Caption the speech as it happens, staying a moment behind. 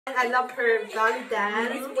And I love her belly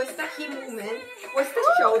dance. What's the hip movement? What's the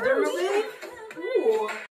shoulder movement? Ooh.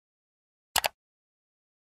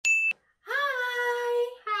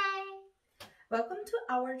 Hi! Welcome to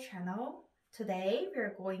our channel. Today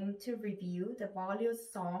we're going to review the Bollywood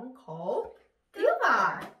song called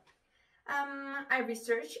DILBAR. I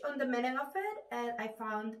researched on the meaning of it and I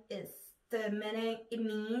found it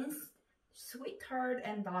means sweetheart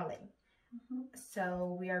and darling.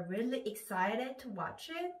 So we are really excited to watch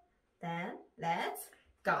it. Then let's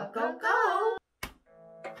go.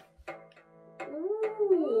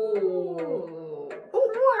 Ooh. Who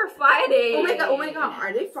are fighting? Oh my god,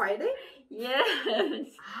 are they fighting? Yes.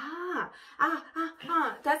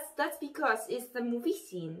 That's because it's the movie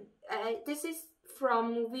scene. This is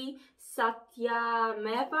from movie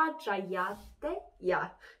Satyameva Jayate. Yeah,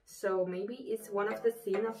 so maybe it's one of the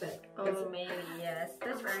scene of it. Oh, maybe, yes,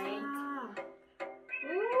 that's right.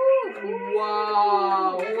 Ooh.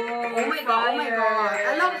 Wow. Whoa. Oh my god,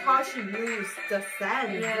 I love how she used the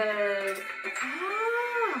sand. Yes.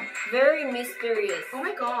 Very mysterious. Oh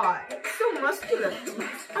my god, it's so muscular.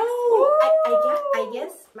 Oh, I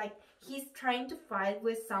guess like he's trying to fight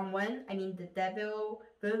with someone. I mean the devil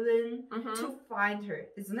villain to find her,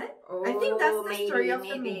 isn't it? Oh, I think that's the story of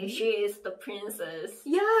the movie. movie. She is the princess.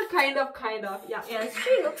 Yeah, kind of. Yeah. Yes,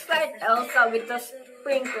 she looks like Elsa with the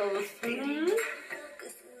sprinkles.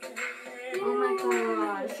 Oh my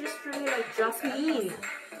god, she's really like Jasmine.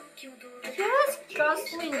 Yes,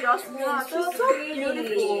 Jasmine. Yeah, she's so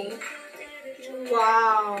beautiful.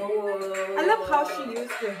 Wow. I love how she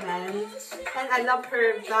used her hands. And I love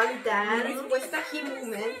her belly dance. What's the hip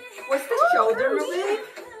movement? What's the shoulder movement?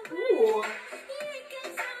 Ooh.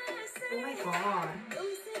 Oh my god.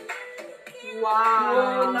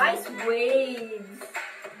 Wow. Oh, nice waves.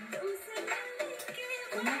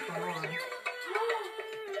 Oh my god.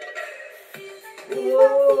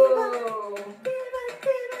 Whoa.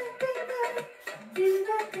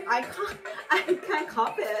 I can't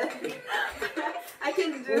copy it. I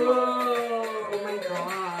can do. Whoa. Oh my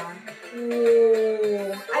god.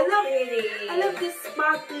 Whoa. I love this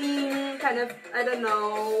sparkling kind of, I don't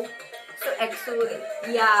know. So excellent.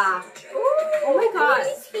 Yeah. Oh my god.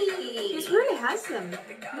 He's really handsome.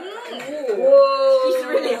 Yes. Whoa. He's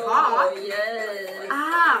really hot. Yes.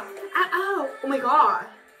 Oh my god.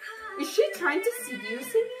 Is she trying to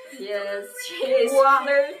seduce him? Yes, she is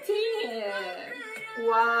flirting.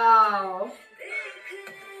 Wow.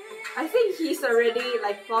 I think he's already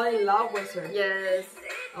like falling in love with her. Yes.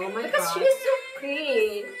 Oh my because god. she's so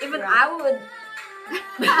pretty. Even Yeah. I would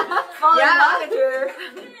fall in love with her.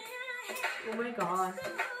 Oh my god.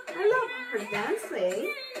 I love her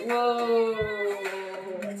dancing. Whoa.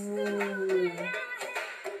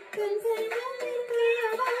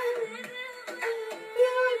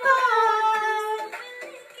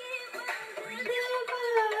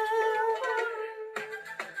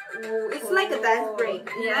 It's like a dance break.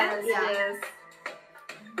 Yes, yes.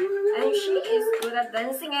 And she is good at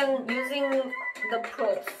dancing and using the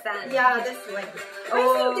props. Yeah, that's like it. I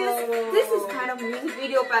think this is kind of music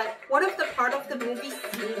video, but one of the part of the movie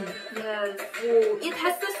scene. Yes. Oh, it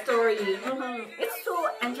has the story. It's so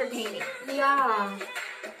entertaining. Yeah.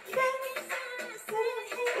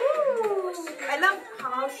 Ooh. I love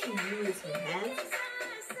how she uses her hands.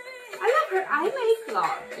 I love her eye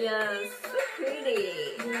makeup. Yes, so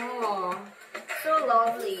pretty. Yeah. So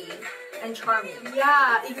lovely and charming.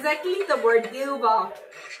 Yeah, exactly the word DILBAR.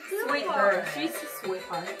 Sweetheart. She's a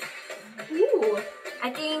sweetheart. Ooh. I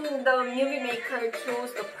think the movie maker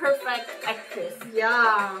chose the perfect actress.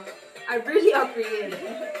 Yeah, I really agree.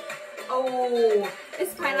 Oh,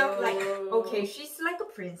 it's kind of like, okay, she's like a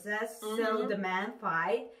princess, so the man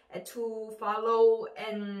fight to follow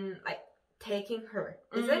and like taking her.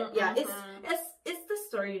 Is it? Yeah, it's the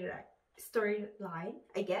storyline,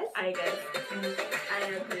 I guess. I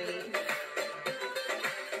agree.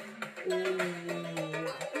 Ooh.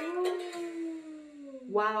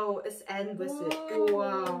 Wow, it's end with it.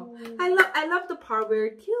 Wow. I love the part where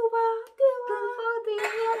DILBAR.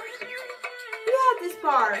 Yeah, this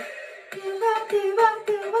part.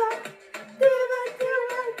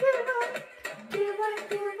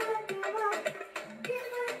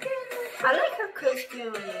 I like her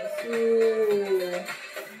costumes. Ooh.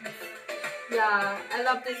 Yeah, I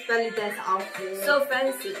love this belly dance outfit. So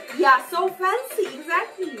fancy. Yeah, so fancy,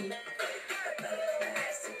 exactly.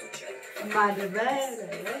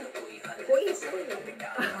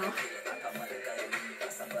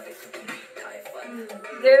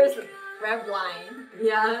 There's rap line.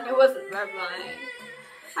 Yeah. It was a rap line.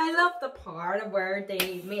 I love the part where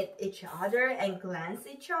they meet each other and glance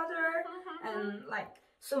each other and like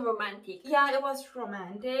So romantic. Yeah, it was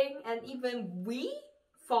romantic, and even we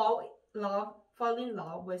fall in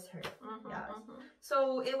love with her. Yes.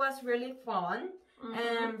 So it was really fun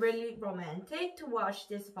and really romantic to watch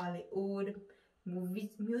this Bollywood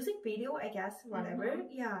music video, I guess, whatever.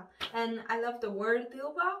 Yeah, and I love the word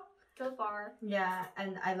DILBAR. Yeah,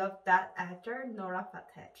 and I love that actor, Nora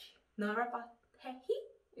Fatehi. Nora Fatehi?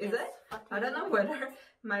 Is it? I don't know whether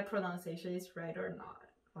my pronunciation is right or not.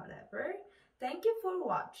 Whatever. Thank you for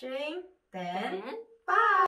watching. Then, bye!